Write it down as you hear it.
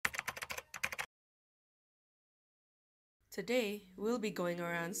Today, we'll be going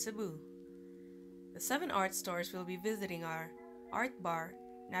around Cebu. The 7 art stores we'll be visiting are Art Bar,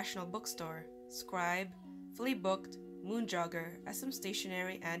 National Bookstore, Scribe, Fully Booked, Moonjogger, SM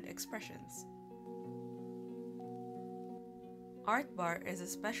Stationery, and Expressions. Art Bar is a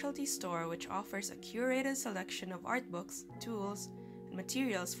specialty store which offers a curated selection of art books, tools, and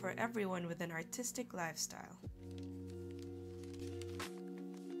materials for everyone with an artistic lifestyle.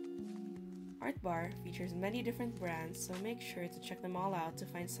 Art Bar features many different brands, so make sure to check them all out to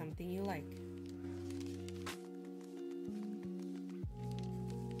find something you like.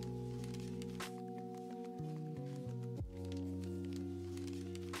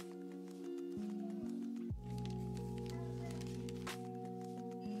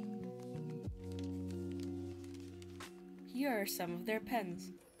 Here are some of their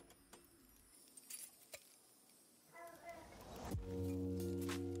pens.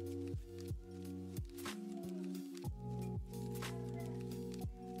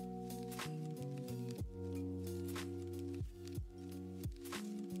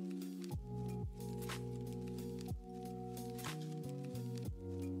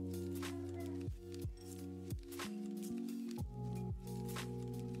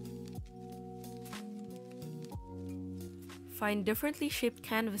 Find differently shaped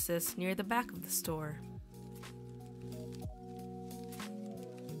canvases near the back of the store.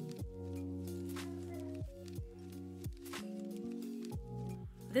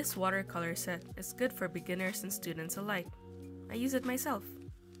 This watercolor set is good for beginners and students alike. I use it myself.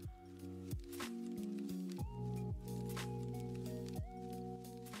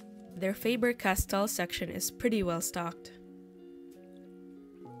 Their Faber-Castell section is pretty well stocked.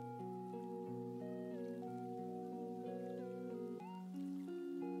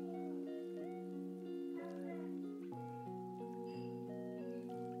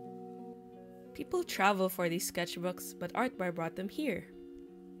 People travel for these sketchbooks, but Art Bar brought them here.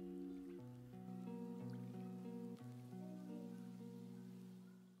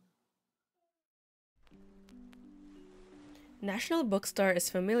 National Bookstore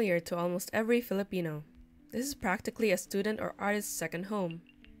is familiar to almost every Filipino. This is practically a student or artist's second home.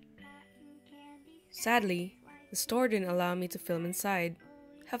 Sadly, the store didn't allow me to film inside.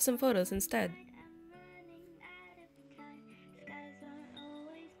 Have some photos instead.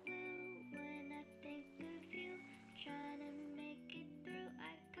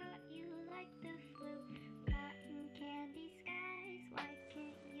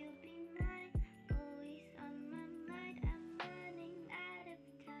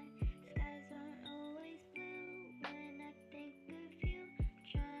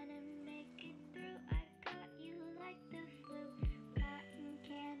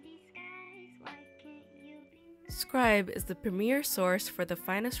 Scribe is the premier source for the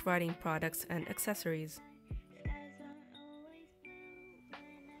finest writing products and accessories.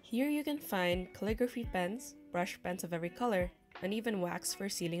 Here you can find calligraphy pens, brush pens of every color, and even wax for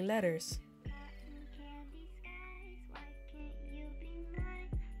sealing letters.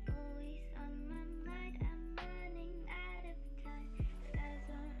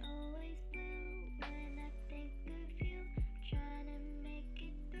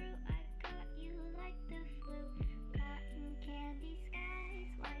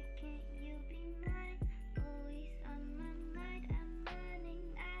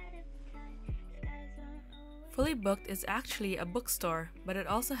 Fully Booked is actually a bookstore, but it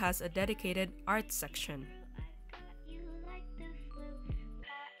also has a dedicated art section.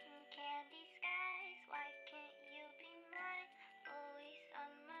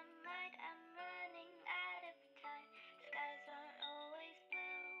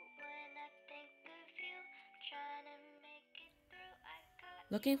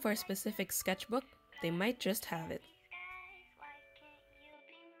 Looking for a specific sketchbook? They might just have it.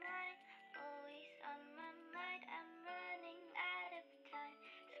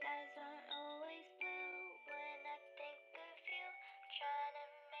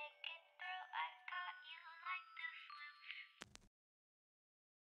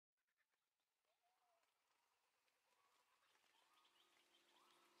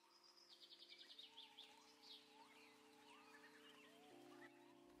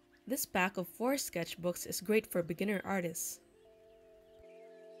 This pack of 4 sketchbooks is great for beginner artists.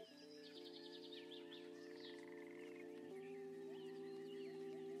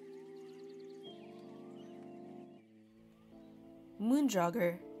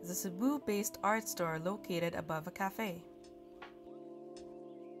 Moonjogger is a Cebu-based art store located above a cafe.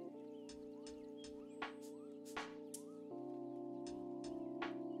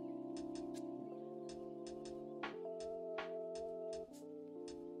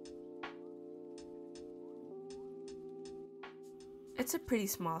 It's a pretty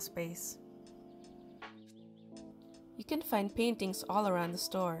small space. You can find paintings all around the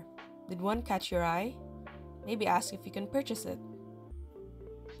store. Did one catch your eye? Maybe ask if you can purchase it.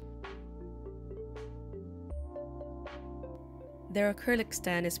 Their acrylic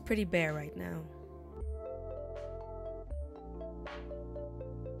stand is pretty bare right now.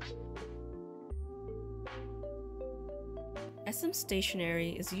 SM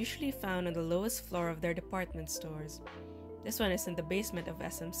stationery is usually found on the lowest floor of their department stores. This one is in the basement of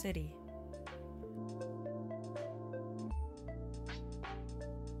SM City.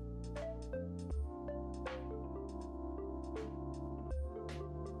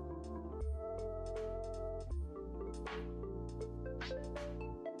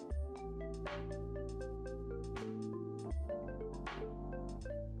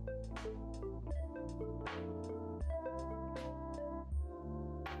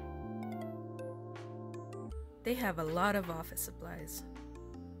 They have a lot of office supplies.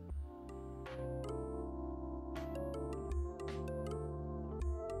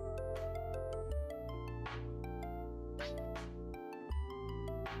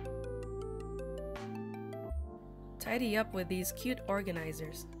 Tidy up with these cute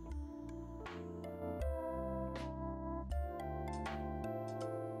organizers.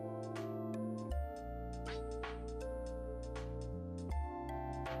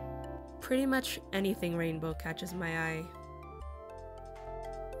 Pretty much anything rainbow catches my eye.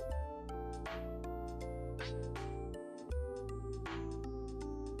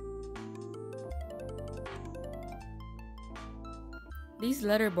 These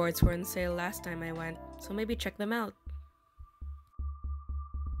letterboards were on sale last time I went, so maybe check them out.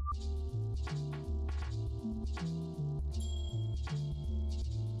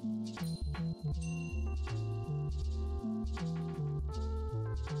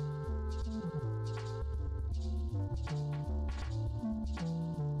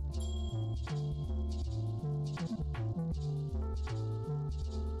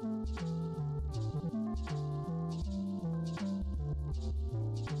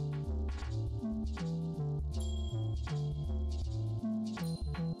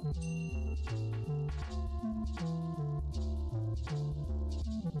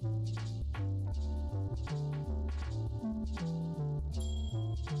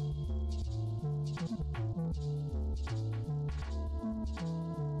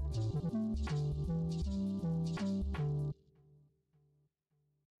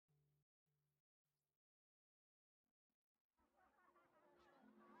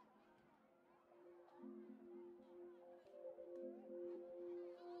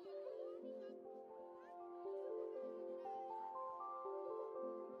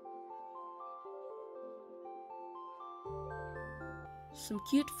 Some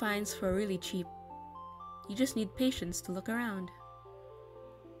cute finds for really cheap. You just need patience to look around.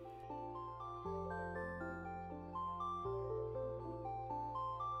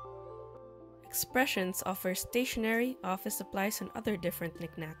 Expressions offers stationery, office supplies, and other different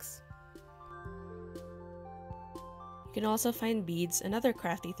knickknacks. You can also find beads and other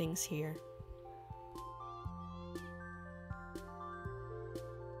crafty things here.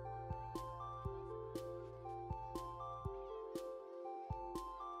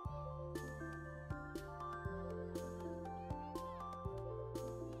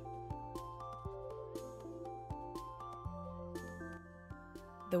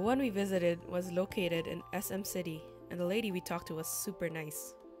 The one we visited was located in SM City, and the lady we talked to was super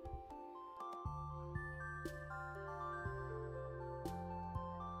nice.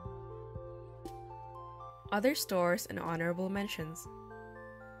 Other stores and honorable mentions.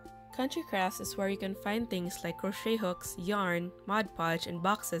 Country Crafts is where you can find things like crochet hooks, yarn, Mod Podge, and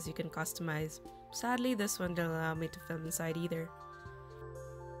boxes you can customize. Sadly, this one didn't allow me to film inside either.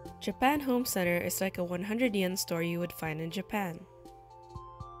 Japan Home Center is like a 100 yen store you would find in Japan.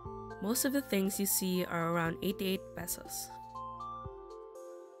 Most of the things you see are around 88 pesos.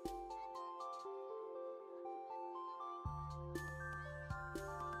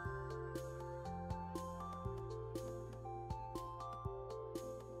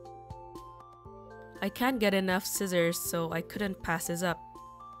 I can't get enough scissors, so I couldn't pass this up.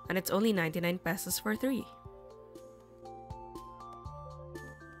 And it's only 99 pesos for 3.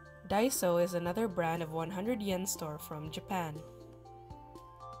 Daiso is another brand of 100 yen store from Japan.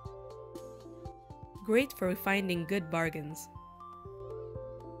 Great for finding good bargains.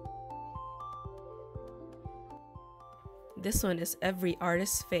 This one is every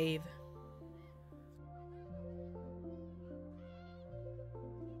artist's fave.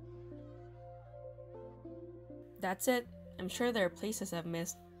 That's it. I'm sure there are places I've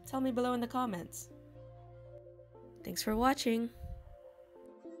missed. Tell me below in the comments. Thanks for watching.